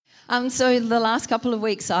So the last couple of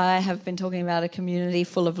weeks I have been talking about a community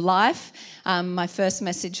full of life. My first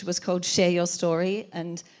message was called Share Your Story,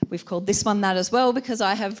 and we've called this one that as well because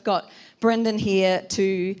I have got Brendan here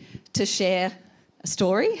to share a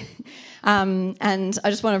story. And I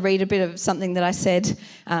just want to read a bit of something that I said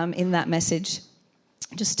in that message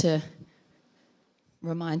just to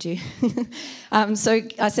remind you. So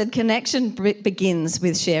I said connection begins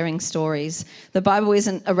with sharing stories. The Bible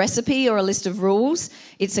isn't a recipe or a list of rules,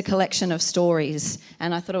 it's a collection of stories.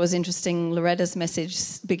 And I thought it was interesting, Loretta's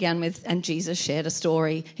message began with, and Jesus shared a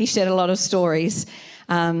story. He shared a lot of stories.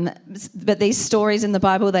 But these stories in the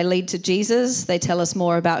Bible, they lead to Jesus. They tell us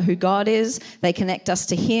more about who God is. They connect us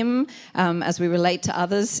to him as we relate to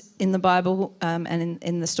others in the Bible and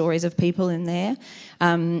in the stories of people in there.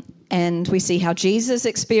 And we see how Jesus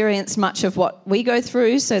experienced much of what we go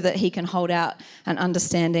through so that he can hold out an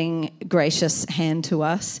understanding, gracious hand to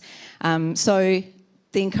us. So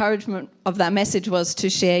the encouragement of that message was to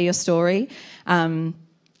share your story. And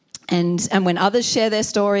when others share their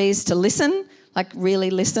stories, to listen, like really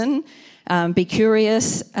listen, be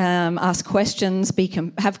curious, ask questions,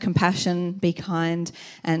 have compassion, be kind,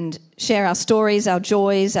 and share our stories, our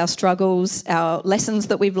joys, our struggles, our lessons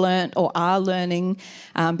that we've learnt or are learning,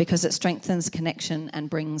 because it strengthens connection and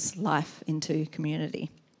brings life into community.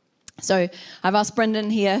 So I've asked Brendan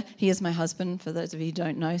here. He is my husband, for those of you who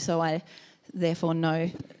don't know, so I therefore know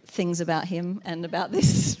things about him and about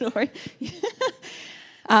this story.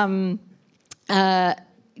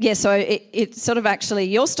 Yeah, so it sort of actually,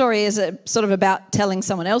 your story is sort of about telling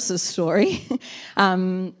someone else's story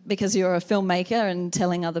because you're a filmmaker and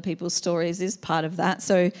telling other people's stories is part of that.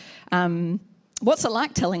 So what's it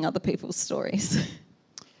like telling other people's stories?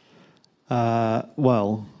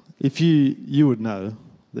 Well, if you would know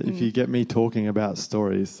that if you get me talking about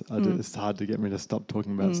stories, it's hard to get me to stop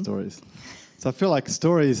talking about stories. So I feel like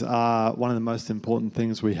stories are one of the most important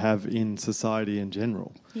things we have in society in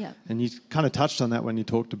general. Yeah. And you kind of touched on that when you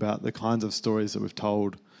talked about the kinds of stories that we've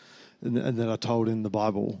told and that are told in the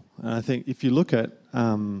Bible. And I think if you look at,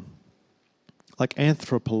 like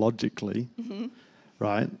anthropologically,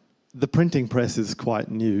 right, the printing press is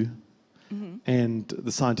quite new and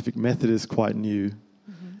the scientific method is quite new.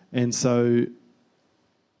 And so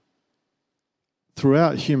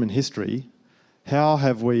throughout human history, how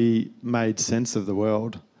have we made sense of the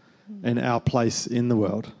world and our place in the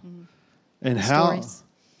world? And how? Stories.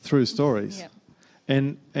 Through stories. Yep.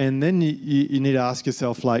 And then you need to ask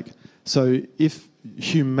yourself, like, so if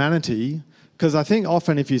humanity, because I think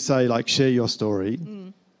often if you say, like, share your story,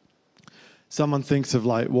 someone thinks of,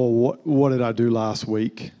 like, well, what did I do last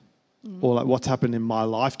week? Or, like, what's happened in my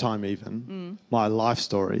lifetime even, my life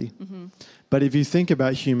story. But if you think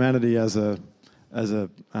about humanity as a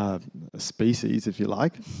species, if you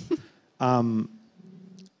like,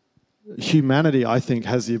 humanity, I think,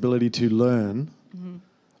 has the ability to learn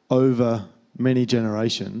over many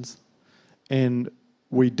generations, and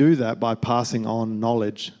we do that by passing on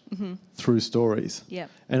knowledge through stories. Yep.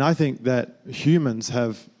 And I think that humans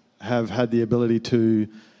have had the ability to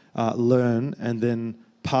learn and then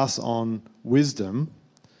pass on wisdom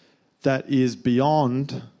that is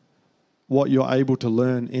beyond what you're able to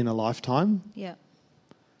learn in a lifetime. Yeah.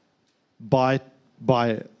 By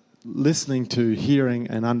listening to, hearing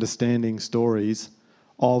and understanding stories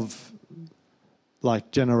of,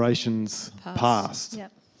 like, generations past.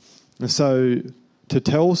 Yep. And so to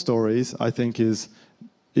tell stories, I think,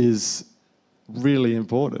 is really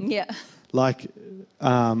important. Yeah. Like,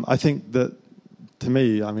 I think that, to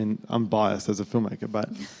me, I mean, I'm biased as a filmmaker, but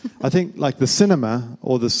I think, like, the cinema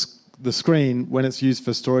or the screen, when it's used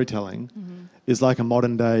for storytelling, is like a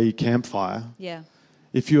modern day campfire. Yeah.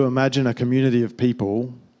 If you imagine a community of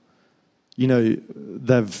people, you know,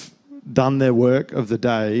 they've done their work of the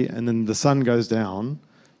day and then the sun goes down,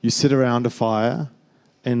 you sit around a fire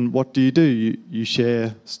and what do? You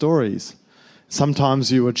share stories.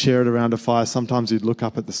 Sometimes you would share it around a fire, sometimes you'd look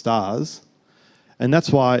up at the stars. And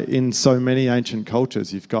that's why in so many ancient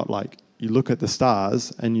cultures you've got, like, you look at the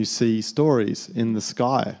stars and you see stories in the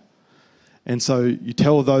sky. And so you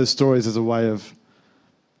tell those stories as a way of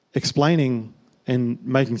explaining and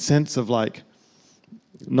making sense of, like,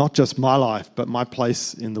 not just my life, but my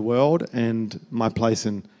place in the world and my place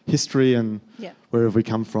in history and where have we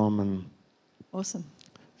come from. And awesome.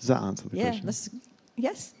 Does that answer the question?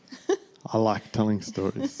 Yes. I like telling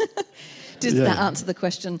stories. Does that answer the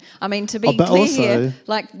question? I mean, to be clear also, here,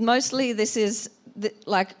 like, mostly this is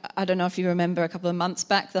I don't know if you remember a couple of months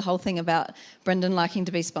back, the whole thing about Brendan liking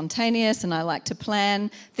to be spontaneous and I like to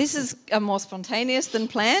plan. This is more spontaneous than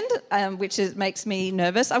planned, which makes me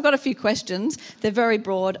nervous. I've got a few questions. They're very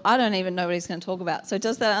broad. I don't even know what he's going to talk about. So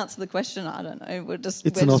does that answer the question? I don't know.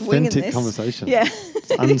 It's an authentic conversation. Yeah.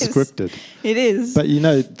 It's unscripted. It is. But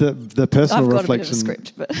the personal I've got reflection, a bit of a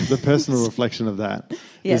script, but the personal reflection of that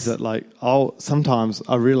Yes. is that sometimes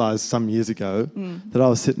I realised some years ago that I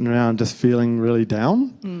was sitting around just feeling really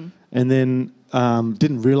down, and then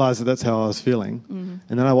didn't realise that that's how I was feeling,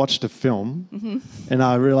 and then I watched a film, and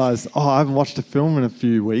I realised, I haven't watched a film in a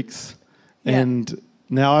few weeks, and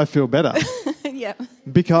now I feel better. Yeah.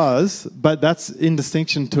 But that's in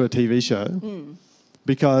distinction to a TV show,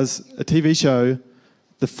 because a TV show,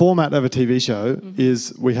 the format of a TV show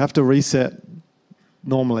is we have to reset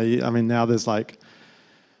normally. I mean, now there's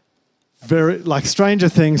Stranger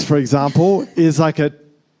Things, for example, is like a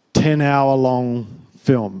 10-hour long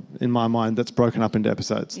film in my mind that's broken up into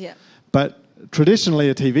episodes. Yeah. But traditionally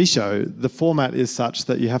a TV show, the format is such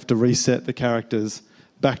that you have to reset the characters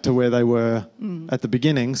back to where they were at the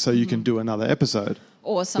beginning so you can do another episode.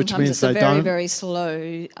 Or sometimes it's a very, very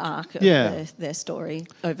slow arc of their story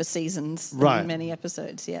over seasons and many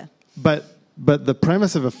episodes, yeah. But the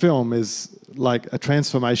premise of a film is like a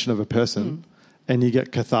transformation of a person and you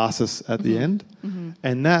get catharsis at the end.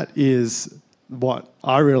 And that is what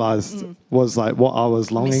I realised was like what I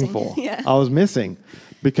was longing for. Yeah. I was missing,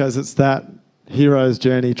 because it's that hero's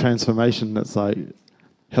journey transformation that's like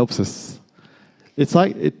helps us. It's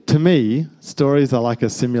like, to me, stories are like a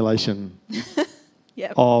simulation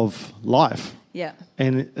of life. Yeah.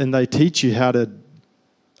 And they teach you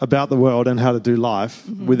about the world and how to do life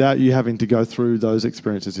without you having to go through those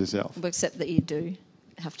experiences yourself. Except that you do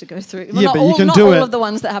have to go through. But you can do it. Not all of the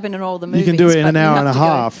ones that happen in all the movies. You can do it in an hour and a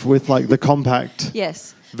half with the compact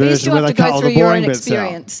yes. version you still where have they to cut go all through the your boring own bits out.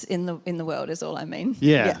 experience in the world is all I mean.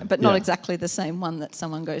 Yeah. But not exactly the same one that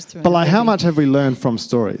someone goes through. But how much have we learned from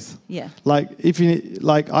stories? Yeah.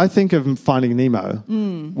 I think of Finding Nemo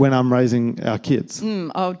when I'm raising our kids.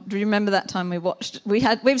 Oh, do you remember that time we've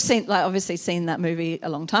obviously seen that movie a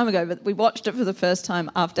long time ago, but we watched it for the first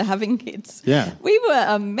time after having kids. Yeah. We were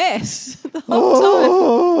a mess the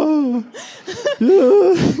whole time.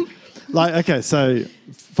 Yeah. So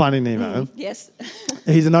Finding Nemo. Yes.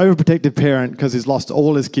 He's an overprotective parent because he's lost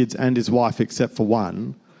all his kids and his wife except for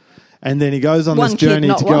one. And then he goes on this journey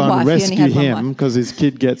to go and rescue him because his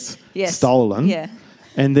kid gets stolen. Yeah.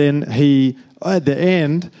 And then at the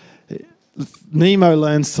end, Nemo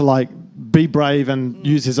learns to be brave and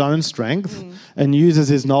use his own strength and uses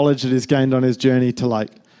his knowledge that he's gained on his journey to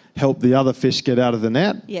help the other fish get out of the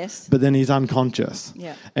net. Yes. But then he's unconscious.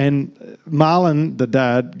 Yeah. And Marlin, the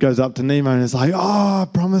dad, goes up to Nemo and is like, I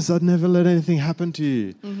promise I'd never let anything happen to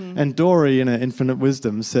you. And Dory, in her infinite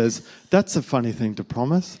wisdom, says, that's a funny thing to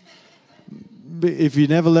promise. If you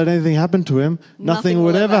never let anything happen to him, nothing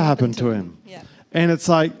would ever happen to him. Yeah. And it's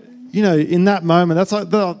like, in that moment, that's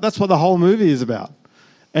what the whole movie is about.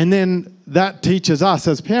 And then that teaches us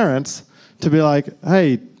as parents to be like,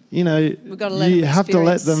 hey, you have to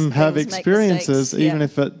let them have experiences, even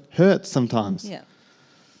if it hurts sometimes. Yeah.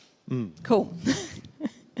 Cool.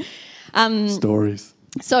 Stories.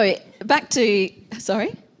 So back to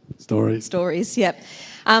Stories. Yep.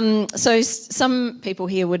 So some people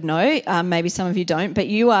here would know, maybe some of you don't, but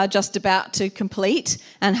you are just about to complete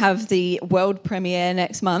and have the world premiere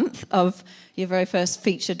next month of your very first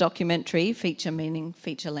feature documentary, feature meaning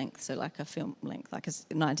feature length, so like a film length, like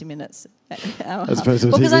 90 minutes. As opposed to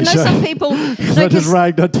a TV show. Because I know some people... I just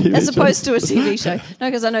ragged on TV as opposed to a TV show. No,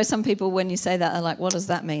 because I know some people, when you say that, are like, what does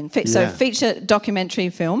that mean? So feature documentary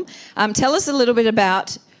film. Tell us a little bit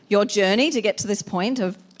about your journey to get to this point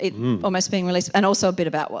of it almost being released, and also a bit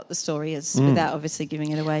about what the story is without obviously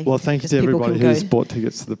giving it away. Well, thank you to everybody who's bought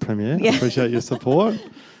tickets to the premiere. I appreciate your support.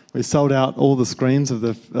 We sold out all the screens of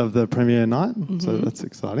the premiere night, so that's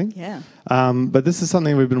exciting. Yeah. But this is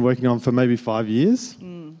something we've been working on for maybe 5 years.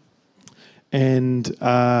 And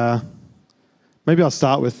maybe I'll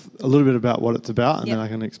start with a little bit about what it's about, and then I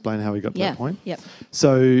can explain how we got to that point. Yep.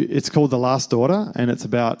 So it's called The Last Daughter, and it's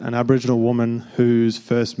about an Aboriginal woman whose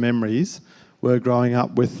first memories were growing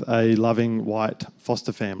up with a loving white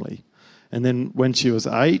foster family. And then when she was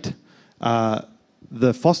 8,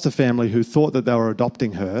 the foster family who thought that they were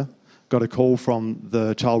adopting her got a call from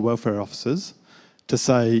the child welfare officers to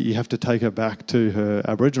say you have to take her back to her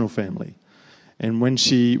Aboriginal family. And when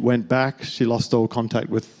she went back, she lost all contact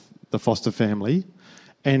with the foster family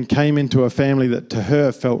and came into a family that to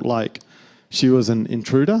her felt like she was an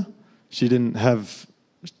intruder. She didn't have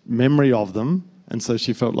memory of them, and so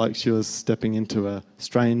she felt like she was stepping into a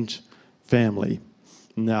strange family.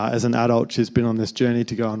 Now, as an adult, she's been on this journey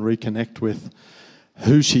to go and reconnect with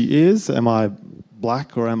who she is. Am I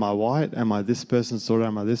black or am I white? Am I this person's daughter?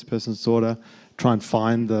 Am I this person's daughter? Try and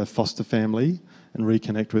find the foster family and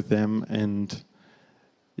reconnect with them, and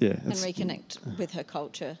and reconnect with her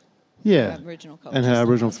culture. Yeah, her Aboriginal culture, and her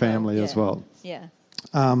Aboriginal as family well. as well. Yeah.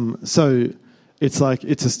 So it's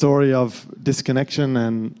a story of disconnection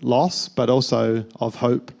and loss, but also of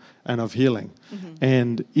hope and of healing.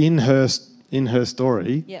 And in her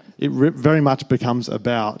story, it very much becomes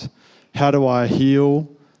about how do I heal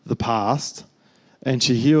the past, and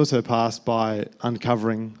she heals her past by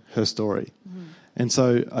uncovering her story. And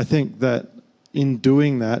so I think that in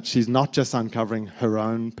doing that, she's not just uncovering her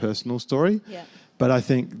own personal story, but I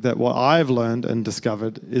think that what I've learned and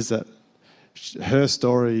discovered is that her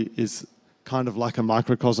story is kind of like a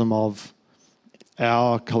microcosm of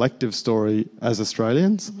our collective story as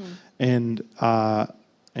Australians, and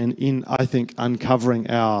in, I think, uncovering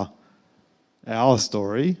our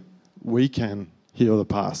story, we can heal the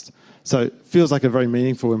past. So it feels like a very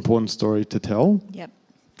meaningful, important story to tell. Yep.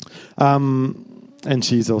 And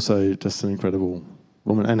she's also just an incredible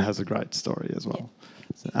woman and has a great story as well.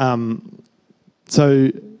 Yeah.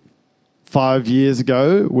 So 5 years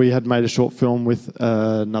ago, we had made a short film with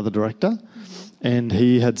another director, and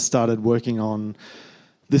he had started working on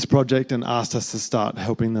this project and asked us to start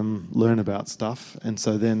helping them learn about stuff. And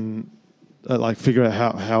so then, figure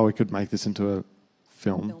out how we could make this into a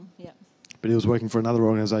film. But he was working for another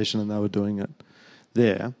organisation, and they were doing it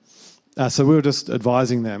there. So we were just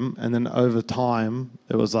advising them, and then over time,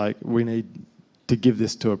 it was like, we need to give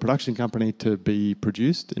this to a production company to be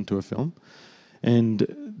produced into a film. And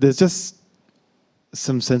there's just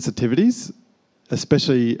some sensitivities,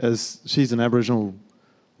 especially as she's an Aboriginal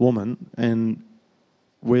woman, and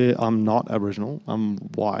I'm not Aboriginal, I'm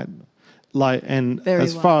white.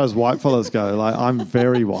 As far as white fellas go, I'm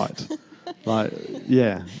very white. I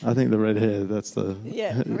think the red hair, that's the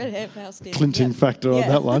red hair Faustin. clinching factor on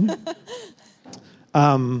that one.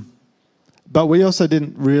 But we also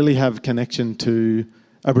didn't really have connection to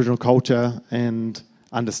Aboriginal culture and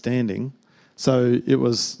understanding. So it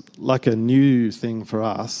was like a new thing for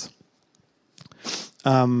us.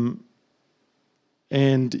 And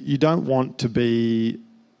you don't want to be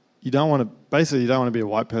a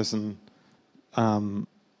white person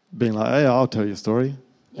being like, hey, I'll tell you a story,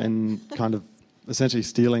 and kind of essentially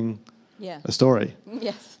stealing a story.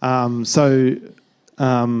 Yes. There's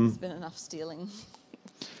been enough stealing.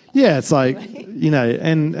 Yeah, it's like,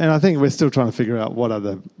 and I think we're still trying to figure out what are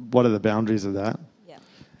the boundaries of that. Yeah.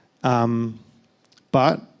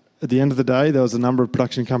 But at the end of the day, there was a number of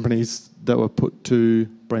production companies that were put to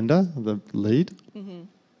Brenda, the lead,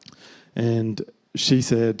 and she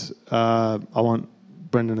said, I want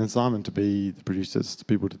Brendan and Simon to be the producers, the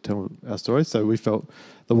people to tell our story. So we felt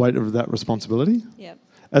the weight of that responsibility. Yep.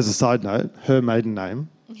 As a side note, her maiden name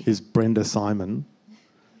is Brenda Simon,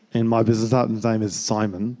 and my business partner's name is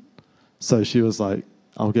Simon. So she was like,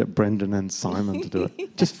 I'll get Brendan and Simon to do it.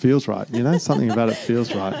 It just feels right, something about it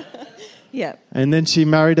feels right. Yeah. And then she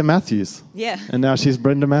married a Matthews. Yeah. And now she's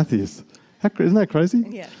Brenda Matthews. Isn't that crazy?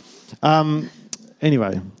 Yeah.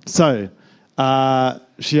 Anyway, so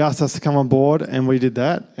she asked us to come on board, and we did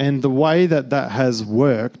that. And the way that has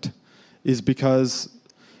worked is because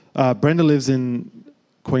Brenda lives in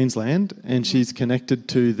Queensland, and she's connected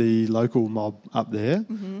to the local mob up there.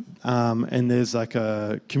 And there's like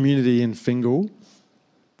a community in Fingal,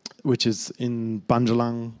 which is in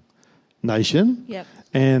Bundjalung Nation. Yep.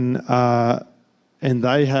 And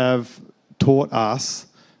they have taught us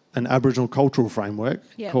an Aboriginal cultural framework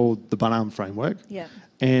called the Bunam Framework. Yeah.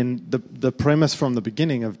 And the premise from the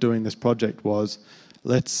beginning of doing this project was,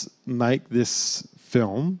 let's make this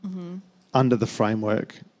film under the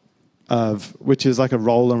framework of, which is like a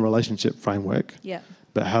role and relationship framework,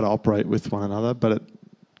 but how to operate with one another. But it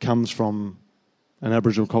comes from an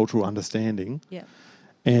Aboriginal cultural understanding. Yeah.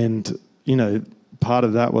 And, part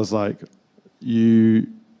of that was like, you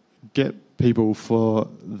get people for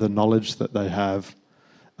the knowledge that they have,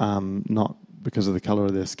 not because of the colour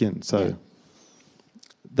of their skin. So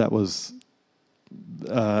that was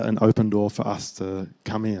an open door for us to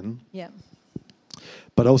come in. Yeah.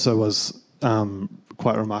 But also was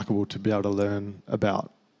quite remarkable to be able to learn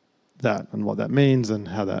about that and what that means and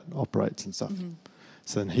how that operates and stuff.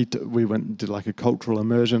 So then we went and did like a cultural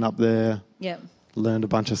immersion up there. Yeah. Learned a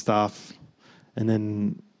bunch of stuff, and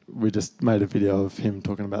then we just made a video of him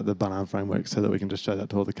talking about the Bunam Framework so that we can just show that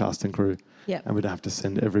to all the cast and crew. Yeah. And we don't have to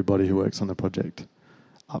send everybody who works on the project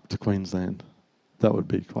up to Queensland. That would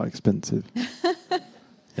be quite expensive.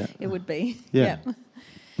 It would be. Yeah.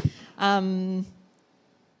 Cool.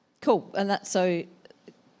 And that's so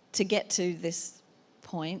to get to this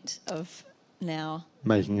point of now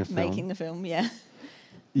Making a film. making the film, yeah.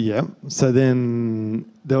 Yeah. So then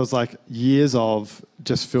there was like years of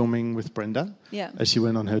just filming with Brenda Yeah. as she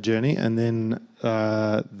went on her journey. And then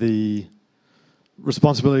the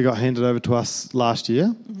responsibility got handed over to us last year.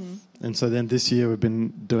 Mm-hmm. And so then this year we've been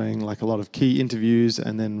doing like a lot of key interviews,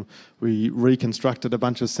 and then we reconstructed a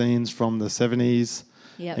bunch of scenes from the 70s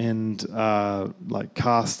Yep. and like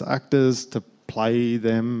cast actors to play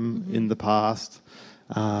them in the past.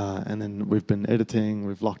 And then we've been editing,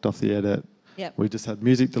 we've locked off the edit. Yep. We just had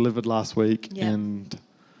music delivered last week, Yep. and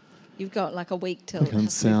You've got like a week till it can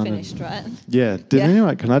has to be sound finished, right? yeah. Did Yeah.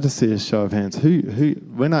 anyone? Can I just see a show of hands? Who?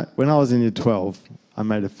 When I was in year 12, I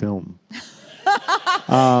made a film,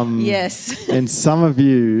 Yes. and some of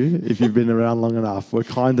you, if you've been around long enough, were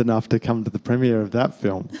kind enough to come to the premiere of that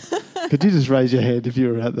film. Could you just raise your hand if you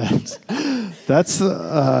were at that? That's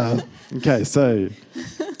okay. So.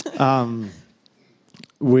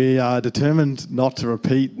 We are determined not to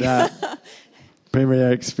repeat that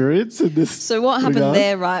premiere experience in this. So what happened regard.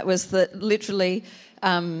 there, right, was that literally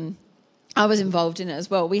I was involved in it as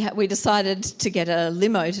well. We decided to get a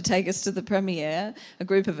limo to take us to the premiere, a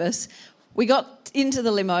group of us. We got into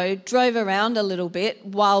the limo, drove around a little bit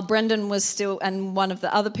while Brendan was still, and one of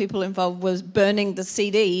the other people involved was burning the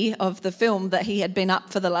CD of the film that he had been up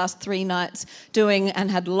for the last 3 nights doing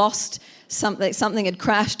and had lost something. Something had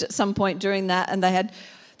crashed at some point during that, and they had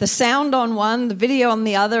the sound on one, the video on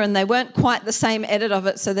the other, and they weren't quite the same edit of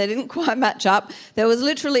it, so they didn't quite match up. There was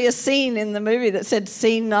literally a scene in the movie that said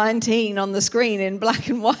scene 19 on the screen in black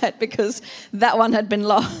and white because that one had been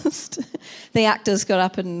lost. The actors got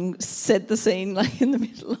up and said the scene like in the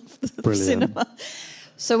middle of the Brilliant. cinema.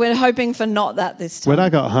 So we're hoping for not that this time. When I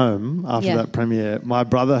got home after Yeah. that premiere, my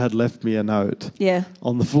brother had left me a note Yeah.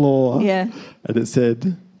 on the floor, Yeah. and it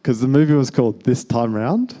said, because the movie was called This Time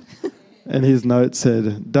Round, and his note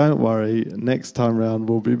said, "Don't worry, next time round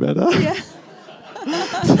will be better." Yeah.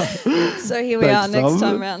 So here we are Thanks, next Tom.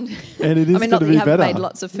 time round. And it is I mean, going not to that be you haven't better. made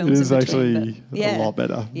lots of films It is in between, actually but yeah. a lot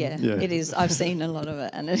better. Yeah, it is. I've seen a lot of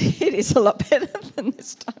it, and it is a lot better than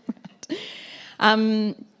this time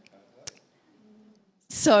round.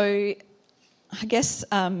 So, I guess,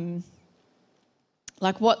 like,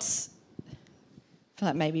 I feel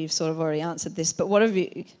like maybe you've sort of already answered this, but what have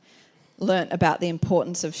you learnt about the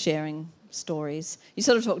importance of sharing stories? You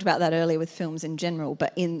sort of talked about that earlier with films in general,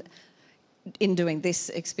 but in doing this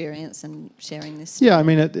experience and sharing this. Yeah, I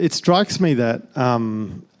mean, it strikes me that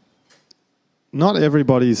not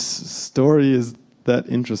everybody's story is that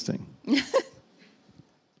interesting.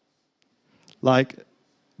 Like,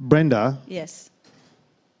 Brenda Yes.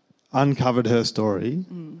 uncovered her story,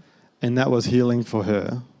 and that was healing for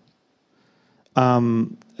her.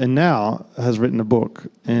 And now has written a book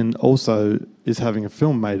and also is having a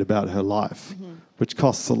film made about her life, which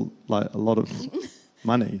costs a lot of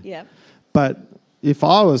money. Yeah. But if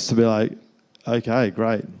I was to be like, okay,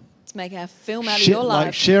 great. Let's make a film out of your Like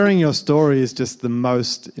life. sharing your story is just the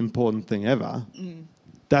most important thing ever.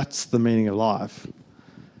 That's the meaning of life.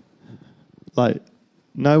 Like,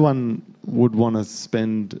 no one would want to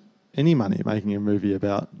spend any money making a movie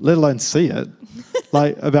about, let alone see it,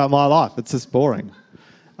 like about my life. It's just boring.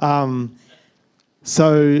 So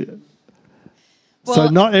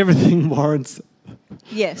not everything warrants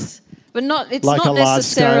Yes. But it's like not a large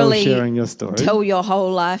scale necessarily sharing your story. tell your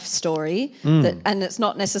whole life story, and it's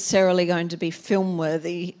not necessarily going to be film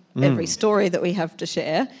worthy, every story that we have to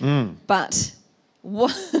share. But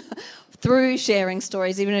through sharing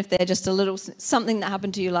stories, even if they're just a little something that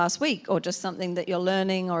happened to you last week, or just something that you're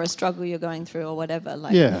learning, or a struggle you're going through, or whatever,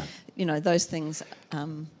 like those things.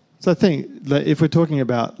 So I think that if we're talking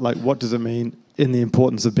about like what does it mean in the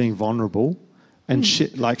importance of being vulnerable and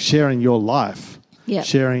like sharing your life,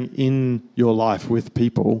 sharing in your life with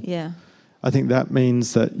people, Yeah. I think that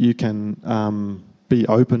means that you can be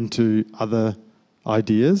open to other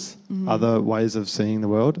ideas, other ways of seeing the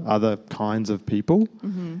world, other kinds of people.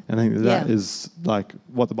 And I think that is like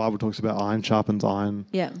what the Bible talks about, iron sharpens iron.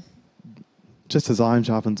 Yeah. Just as iron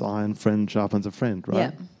sharpens iron, friend sharpens a friend,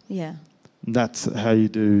 right? Yeah. That's how you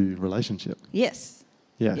do relationship. Yes.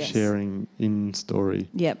 Yeah, Yes. sharing in story.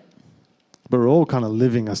 Yep. But we're all kind of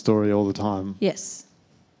living a story all the time. Yes.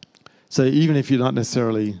 So even if you're not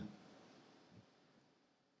necessarily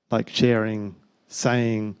like sharing,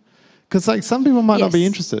 saying, because like some people might not be Yes.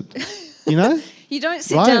 interested, you know? You don't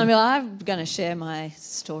sit Right. down and be like, I'm going to share my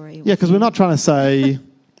story. Yeah, with because you. we're not trying to say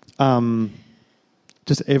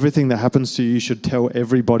just everything that happens to you, you should tell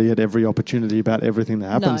everybody at every opportunity about everything that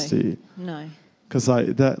happens to you. No. Because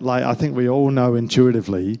I think we all know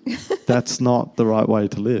intuitively that's not the right way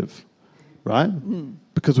to live, right?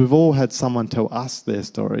 because we've all had someone tell us their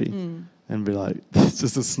story and be like, it's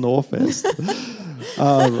just a snore fest.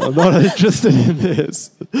 I'm not interested in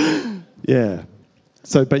this. Yeah.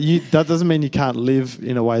 So, but that doesn't mean you can't live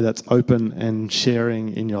in a way that's open and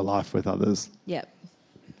sharing in your life with others. Yep.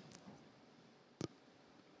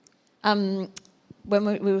 When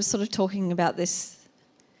we were sort of talking about this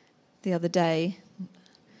the other day,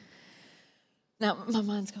 now my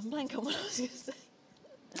mind's gone blank on what I was going to say.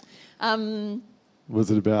 Was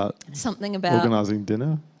it about Something about organising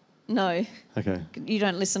dinner? No. Okay. You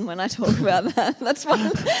don't listen when I talk about that. That's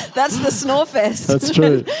the snore fest. That's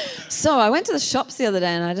true. So I went to the shops the other day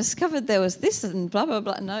and I discovered there was this and blah, blah,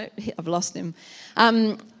 blah. No, I've lost him.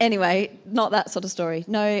 Anyway, not that sort of story.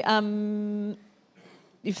 No,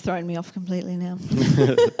 you've thrown me off completely now.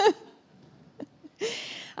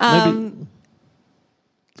 Maybe.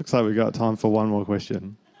 Looks like we've got time for one more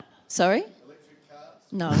question. Sorry? Electric cars?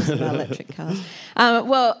 No, it wasn't about electric cars.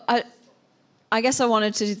 Well, I guess I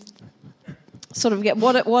wanted to sort of get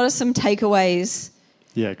what are some takeaways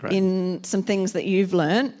in some things that you've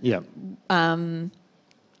learnt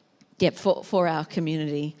for our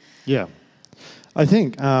community. Yeah. I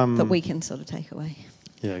think... that we can sort of take away.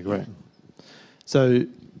 Yeah, great. So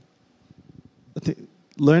I think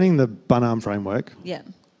learning the Bunarm framework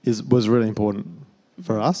was really important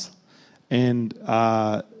for us. And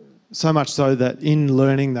so much so that in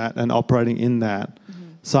learning that and operating in that,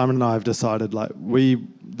 Simon and I have decided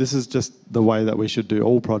this is just the way that we should do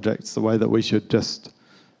all projects, the way that we should just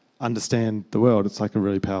understand the world. It's like a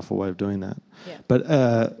really powerful way of doing that. Yeah. But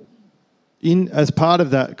as part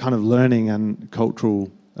of that kind of learning and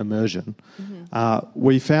cultural immersion,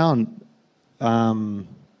 we found,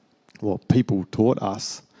 people taught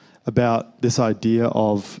us about this idea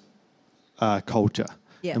of culture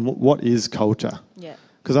and what is culture. Yeah.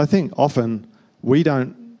 Because I think often we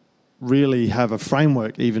don't really have a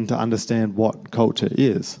framework even to understand what culture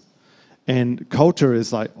is. And culture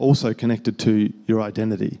is like also connected to your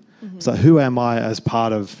identity. So who am I as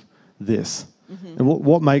part of this? And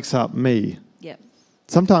what makes up me? Yeah.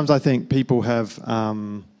 Sometimes I think people have,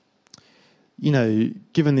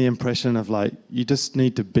 given the impression of you just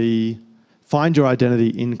need to find your identity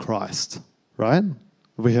in Christ, right? Have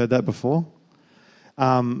we heard that before?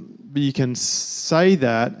 But you can say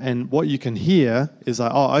that, and what you can hear is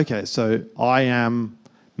so I am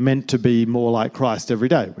meant to be more like Christ every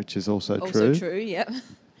day, which is also true. Also true, yeah.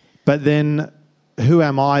 But then, who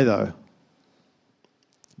am I though?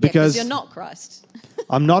 Because you're not Christ.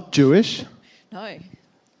 I'm not Jewish. No.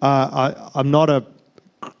 I'm not a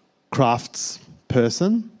crafts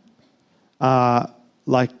person.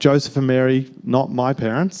 Like Joseph and Mary, not my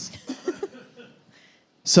parents.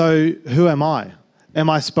 So who am I? Am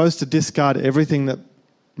I supposed to discard everything that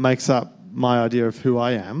makes up my idea of who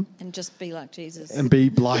I am? And just be like Jesus. And be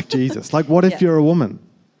like Jesus. Like, what if you're a woman?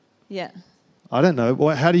 Yeah. I don't know.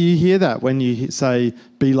 How do you hear that when you say,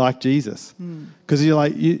 be like Jesus? Because you're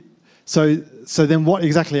like, so then what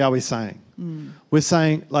exactly are we saying? We're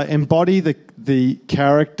saying, embody the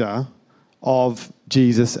character of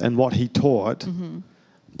Jesus and what he taught,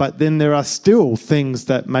 but then there are still things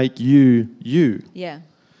that make you, you. Yeah.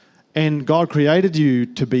 And God created you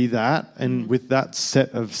to be that and with that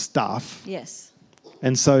set of stuff. Yes.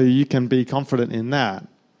 And so you can be confident in that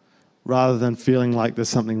rather than feeling like there's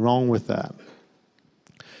something wrong with that.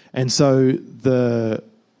 And so the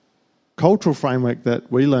cultural framework that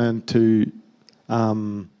we learned to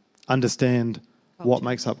understand what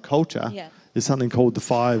makes up culture is something called the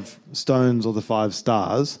 5 stones or the 5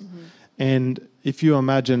 stars. And if you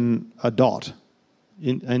imagine a dot,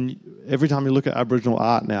 and every time you look at Aboriginal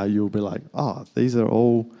art now, you'll be like, these are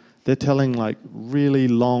all, they're telling really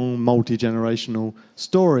long, multi-generational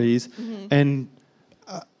stories and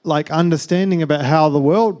understanding about how the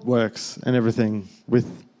world works and everything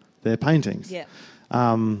with their paintings. Yeah.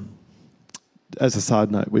 As a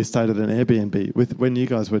side note, we stayed at an Airbnb when you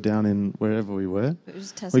guys were down in wherever we were. It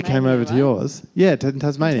was Tasmania, we came over to yours. Yeah, in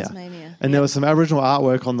Tasmania. And there was some Aboriginal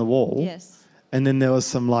artwork on the wall. Yes. And then there was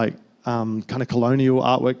some kind of colonial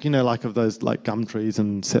artwork, of those gum trees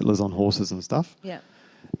and settlers on horses and stuff. Yeah.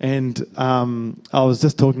 And I was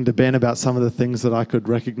just talking to Ben about some of the things that I could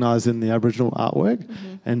recognise in the Aboriginal artwork.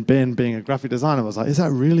 And Ben, being a graphic designer, was like, is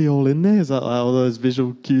that really all in there? Is that all those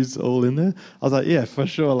visual cues all in there? I was like, yeah, for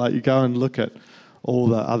sure. You go and look at all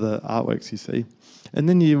the other artworks you see. And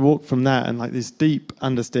then you walk from that and this deep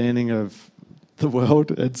understanding of the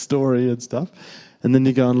world and story and stuff. And then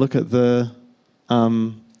you go and look at the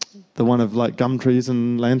one of gum trees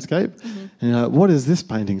and landscape. And you're like, what is this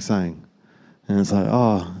painting saying? And it's like,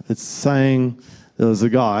 it's saying there was a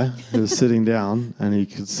guy who was sitting down and he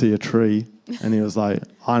could see a tree And he was like,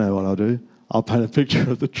 I know what I'll do. I'll paint a picture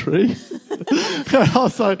of the tree. And I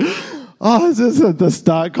was like, oh, the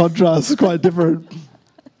stark contrast is quite different.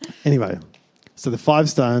 Anyway, so the 5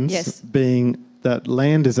 stones Yes. being that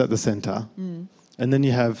land is at the centre. And then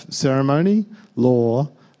you have ceremony, law,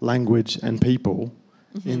 language, and people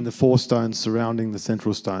in the 4 stones surrounding the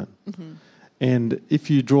central stone. And if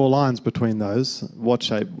you draw lines between those, what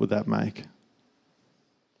shape would that make?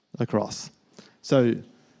 A cross. So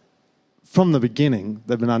from the beginning,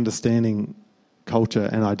 they've been understanding culture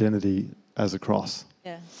and identity as a cross.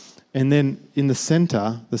 Yeah. And then in the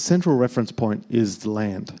centre, the central reference point is the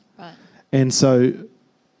land. Right. And so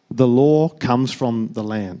the law comes from the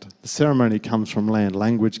land. The ceremony comes from land.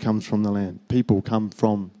 Language comes from the land. People come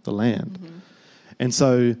from the land. And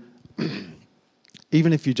so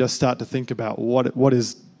even if you just start to think about what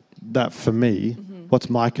is that for me, what's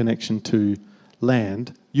my connection to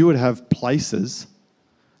land, you would have places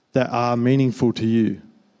that are meaningful to you.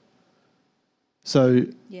 So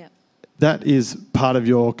Yeah. that is part of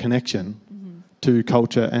your connection to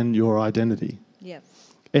culture and your identity. Yeah.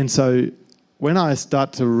 And so when I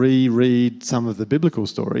start to reread some of the biblical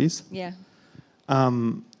stories, Yeah.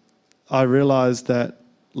 I realize that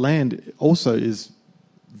land also is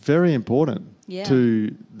very important Yeah.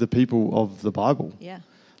 to the people of the Bible. Yeah.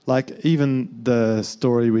 Like even the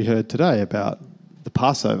story we heard today about the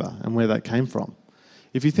Passover and where that came from.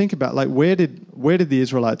 If you think about, like, where did the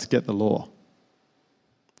Israelites get the law?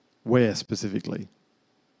 Where specifically?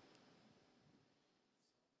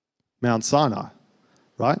 Mount Sinai,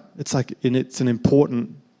 right? It's like, and it's an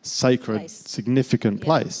important, sacred, Place. significant Yeah.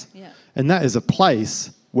 place. Yeah. And that is a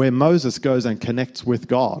place where Moses goes and connects with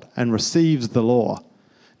God and receives the law.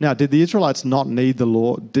 Now, did the Israelites not need the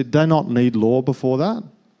law? Did they not need law before that?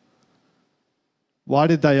 Why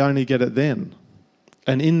did they only get it then?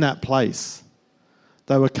 And in that place,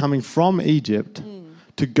 they were coming from Egypt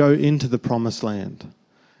to go into the promised land.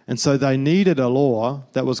 And so they needed a law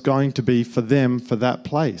that was going to be for them for that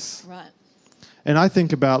place. Right. And I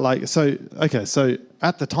think about so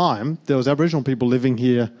at the time, there was Aboriginal people living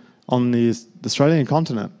here on the Australian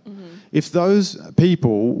continent. If those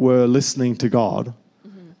people were listening to God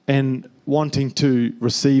and wanting to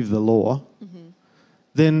receive the law,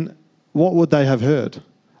 then what would they have heard?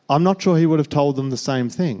 I'm not sure he would have told them the same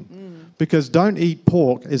thing. Because don't eat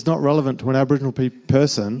pork is not relevant to an Aboriginal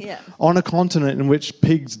person Yeah. on a continent in which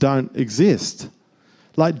pigs don't exist.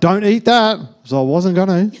 Like, don't eat that. So I wasn't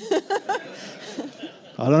going to.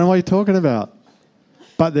 I don't know what you're talking about.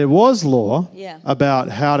 But there was law Yeah. about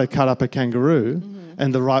how to cut up a kangaroo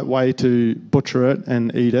and the right way to butcher it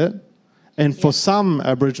and eat it. And for some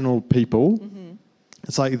Aboriginal people,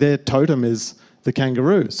 it's like their totem is the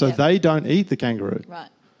kangaroo. So Yeah. they don't eat the kangaroo. Right.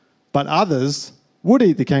 But others would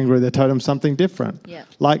eat the kangaroo. Their totem's something different. Yeah.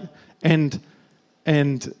 Like, and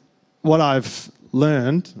what I've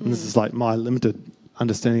learned, and this is like my limited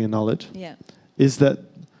understanding and knowledge, Yeah. is that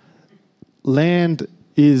land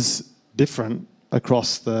is different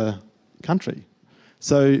across the country.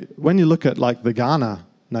 So when you look at like the Ghana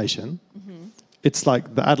nation, it's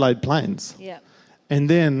like the Adelaide Plains. Yeah. And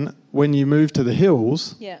then when you move to the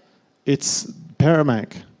hills, Yeah. it's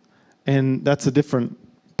Paramac. And that's a different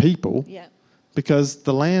people Yeah. because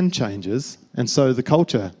the land changes and so the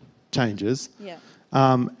culture changes. Yeah.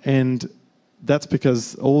 And that's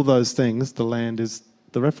because all those things, the land is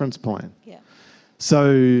the reference point. Yeah.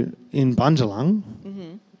 So in Bunjalung,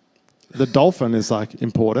 the dolphin is like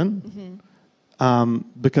important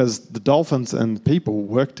because the dolphins and people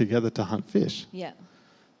work together to hunt fish. Yeah.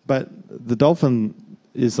 But the dolphin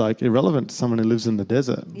is like irrelevant to someone who lives in the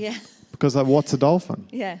desert Yeah. because like, what's a dolphin?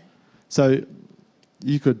 Yeah. So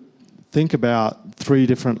you could think about 3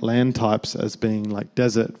 different land types as being like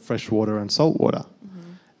desert, freshwater and saltwater.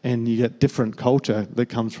 And you get different culture that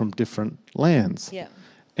comes from different lands. Yeah.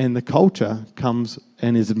 And the culture comes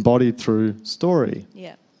and is embodied through story.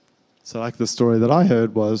 Yeah. So like the story that I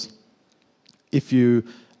heard was if you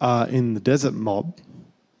are in the desert mob,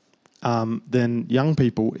 then young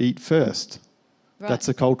people eat first. Right. That's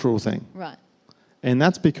a cultural thing. Right. And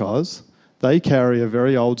that's because they carry a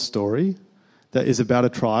very old story that is about a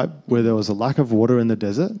tribe where there was a lack of water in the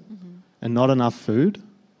desert and not enough food.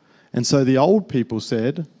 And so the old people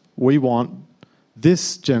said, we want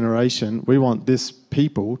this generation, we want this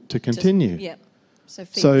people to continue. Yeah. So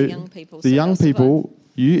feed So the young people. the so young they'll survive. people,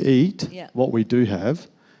 you eat Yeah. what we do have,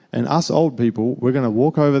 and us old people, we're going to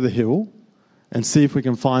walk over the hill and see if we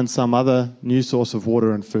can find some other new source of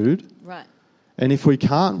water and food. Right. And if we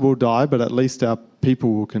can't, we'll die, but at least our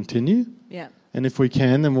people will continue. Yeah. And if we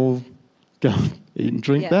can, then we'll go and eat and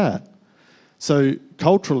drink Yeah. that. So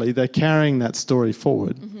culturally, they're carrying that story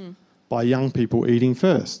forward. by young people eating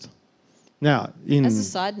first. Now, As a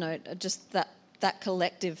side note, just that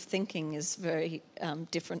collective thinking is very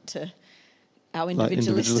different to our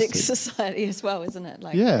individualistic society as well, isn't it?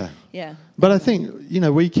 Like, yeah. Yeah. But I think,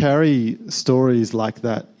 we carry stories like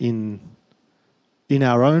that in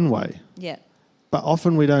our own way. Yeah. But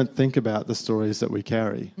often we don't think about the stories that we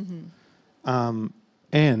carry.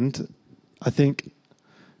 And I think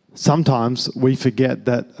sometimes we forget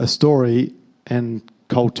that a story and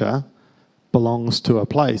culture belongs to a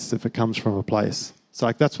place if it comes from a place. So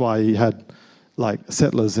like that's why you had like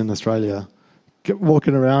settlers in Australia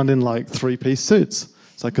walking around in like 3-piece suits.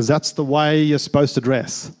 It's like, because that's the way you're supposed to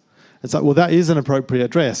dress. It's like, well, that is an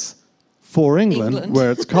appropriate dress for England.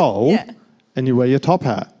 Where it's cold Yeah. and you wear your top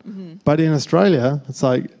hat. But in Australia, it's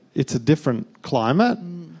like, it's a different climate.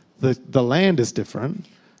 The land is different.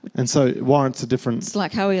 And so it warrants a different It's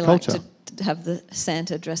like how we culture. like to have the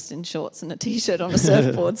Santa dressed in shorts and a t-shirt on a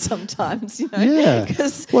surfboard sometimes, Yeah.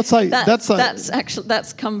 Because Well, it's like-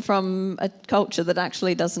 that's come from a culture that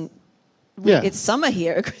actually doesn't. Yeah. It's summer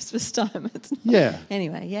here at Christmas time. It's not. Yeah.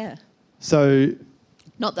 Anyway, yeah. So I'm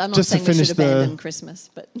not Just to saying we finish should the- abandon Christmas,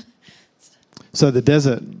 but the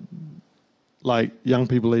desert, like young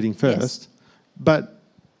people eating first. But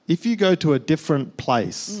if you go to a different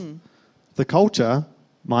place, the culture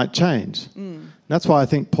might change. That's why I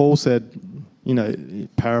think Paul said,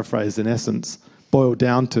 paraphrased in essence, boiled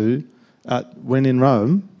down to, when in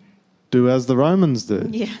Rome, do as the Romans do.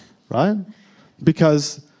 yeah, Right?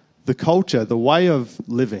 Because the culture, the way of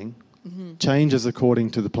living, changes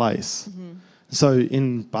according to the place. So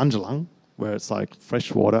in Bunjalung, where it's like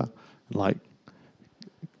fresh water, like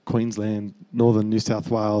Queensland, northern New South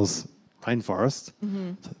Wales rainforest,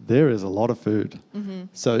 there is a lot of food.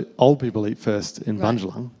 So old people eat first in Right.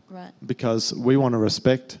 Bunjalung right, because we want to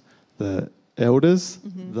respect the elders,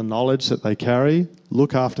 the knowledge that they carry,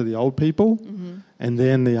 look after the old people, and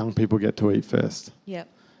then the young people get to eat first. yep,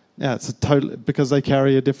 Yeah, it's because they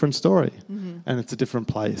carry a different story and it's a different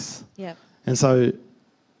place. yep, And so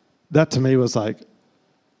that to me was like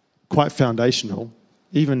quite foundational,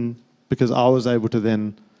 even because I was able to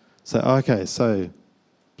then say, okay, so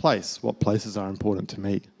what places are important to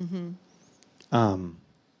me?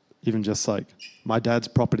 Even just like my dad's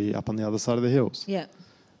property up on the other side of the hills, yeah,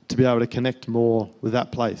 to be able to connect more with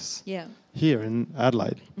that place yeah, here in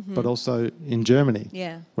Adelaide, but also in Germany,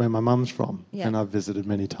 yeah, where my mum's from, Yeah. and I've visited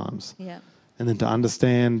many times. yeah, And then to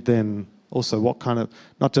understand then also what kind of,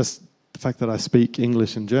 not just the fact that I speak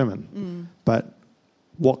English and German, but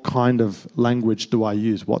what kind of language do I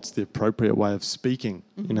use? What's the appropriate way of speaking?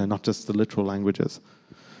 Not just the literal languages.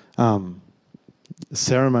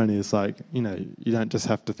 Ceremony is like, you don't just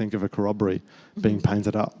have to think of a corroboree being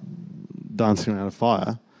painted up, dancing around a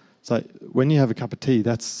fire. It's like when you have a cup of tea,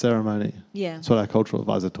 that's ceremony. yeah, That's what our cultural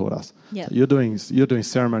advisor taught us. Yeah. So you're doing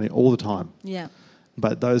ceremony all the time. yeah,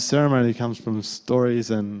 But those ceremony comes from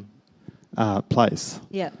stories and place.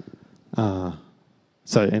 yeah,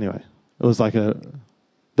 So anyway, it was like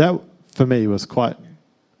that for me was quite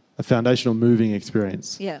a foundational moving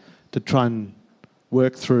experience yeah, to try and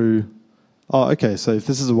work through, okay, so if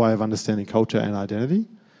this is a way of understanding culture and identity,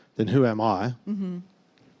 then who am I?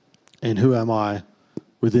 And who am I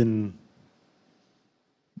within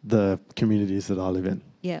the communities that I live in?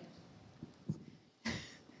 yeah.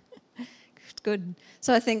 Good.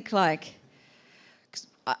 So I think 'cause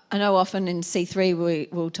I know often in C3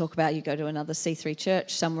 we'll talk about you go to another C3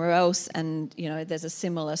 church somewhere else and, there's a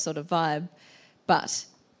similar sort of vibe, but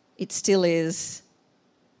it still is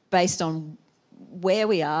based on where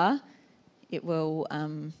we are. It will,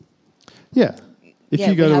 Yeah. If Yeah,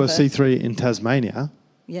 you go we to a have C3 in Tasmania,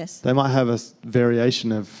 yes, they might have a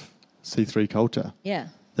variation of C3 culture yeah,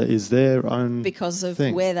 that is their own because of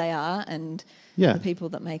thing. where they are and Yeah. the people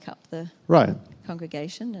that make up the Right.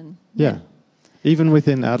 congregation and Yeah. Even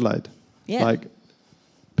within Adelaide. Yeah. Like,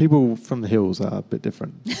 people from the hills are a bit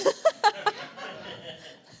different.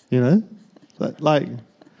 Like,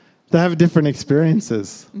 they have different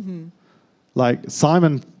experiences. Like,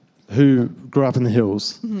 Simon, who grew up in the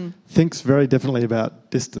hills, thinks very differently about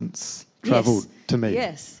distance travelled to me.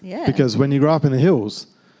 Yes, yeah. Because when you grow up in the hills,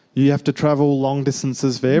 you have to travel long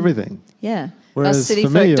distances for everything. Yeah. Whereas Us city for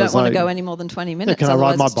me, folk it don't was want like, to go any more than 20 Yeah, minutes. can I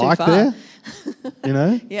ride my otherwise it's too bike far.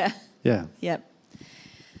 there? Yeah. Yeah. Yep.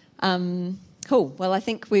 Cool. Well, I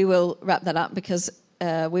think we will wrap that up because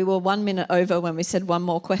we were 1 minute over when we said one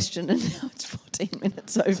more question, and now it's 14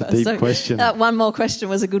 minutes over. a deep question. That one more question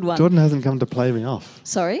was a good one. Jordan hasn't come to play me off.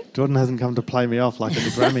 Sorry? Jordan hasn't come to play me off like at the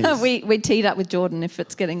Grammys. we teed up with Jordan if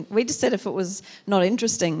it's getting... We just said if it was not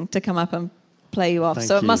interesting to come up and play you off. Thank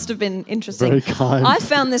so it you. must have been interesting. Very kind. I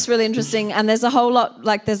found this really interesting, and there's a whole lot...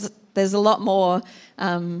 Like, there's there's a lot more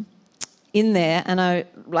in there, and I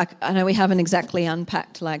know we haven't exactly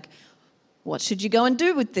unpacked like what should you go and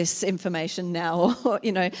do with this information now, or,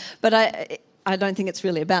 but I don't think it's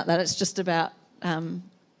really about that. It's just about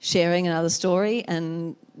sharing another story,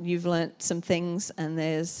 and you've learnt some things, and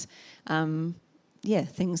there's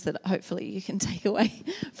things that hopefully you can take away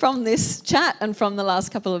from this chat and from the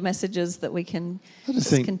last couple of messages that we can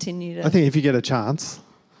continue to... I think if you get a chance,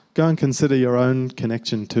 go and consider your own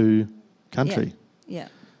connection to country. Yeah.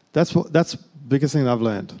 That's the biggest thing I've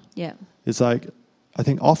learned. Yeah. It's like, I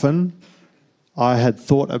think often I had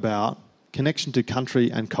thought about connection to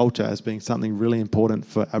country and culture as being something really important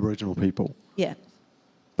for Aboriginal people. Yeah.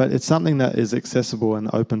 But it's something that is accessible and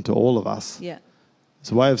open to all of us. Yeah.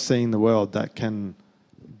 It's a way of seeing the world that can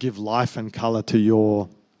give life and colour to your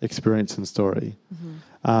experience and story.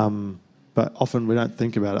 Mm-hmm. But often we don't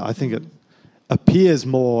think about it. I think it appears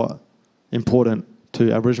more important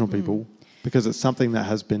to Aboriginal people because it's something that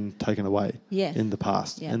has been taken away in the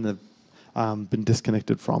past and they've been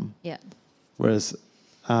disconnected from. Yeah. Whereas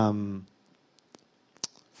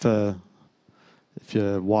if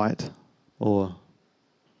you're white or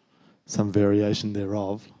some variation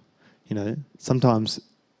thereof, sometimes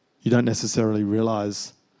you don't necessarily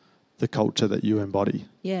realise the culture that you embody.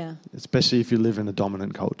 Yeah. Especially if you live in a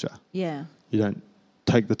dominant culture. Yeah. You don't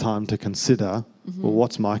take the time to consider, well,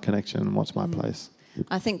 what's my connection and what's my place?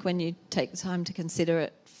 I think when you take the time to consider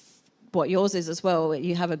it, what yours is as well,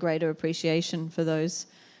 you have a greater appreciation for those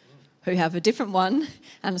who have a different one,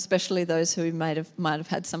 and especially those who might have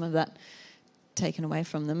had some of that taken away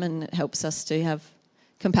from them, and it helps us to have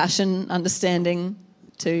compassion, understanding,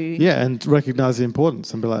 and recognise the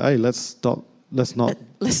importance and be like, hey, let's not do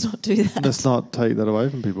that. Let's not take that away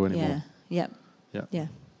from people anymore. Yeah.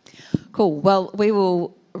 Cool. Well, we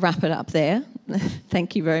will wrap it up there.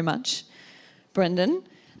 Thank you very much, Brendan.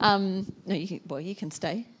 No, you can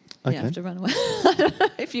stay. You don't have to run away.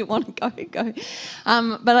 If you want to go.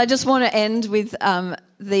 But I just want to end with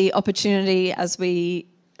the opportunity, as we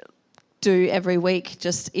do every week,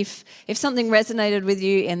 just if something resonated with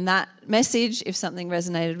you in that message, if something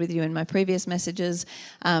resonated with you in my previous messages,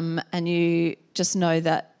 and you just know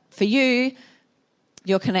that for you,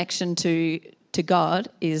 your connection to God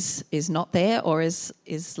is not there, or is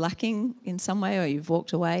lacking in some way, or you've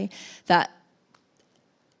walked away, that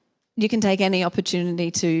you can take any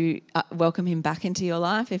opportunity to welcome him back into your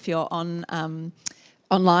life. If you're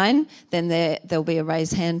online, then there'll be a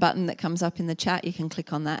raise hand button that comes up in the chat. You can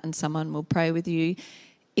click on that and someone will pray with you.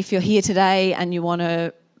 If you're here today and you want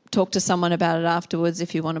to talk to someone about it afterwards,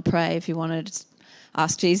 if you want to pray, if you want to just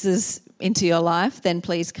ask Jesus into your life, then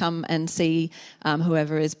please come and see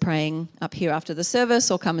whoever is praying up here after the service,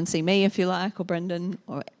 or come and see me if you like, or Brendan,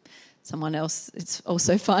 or someone else. It's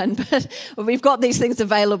also fine. But we've got these things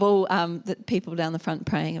available, that people down the front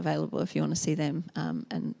praying available if you want to see them,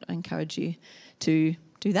 and I encourage you to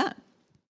do that.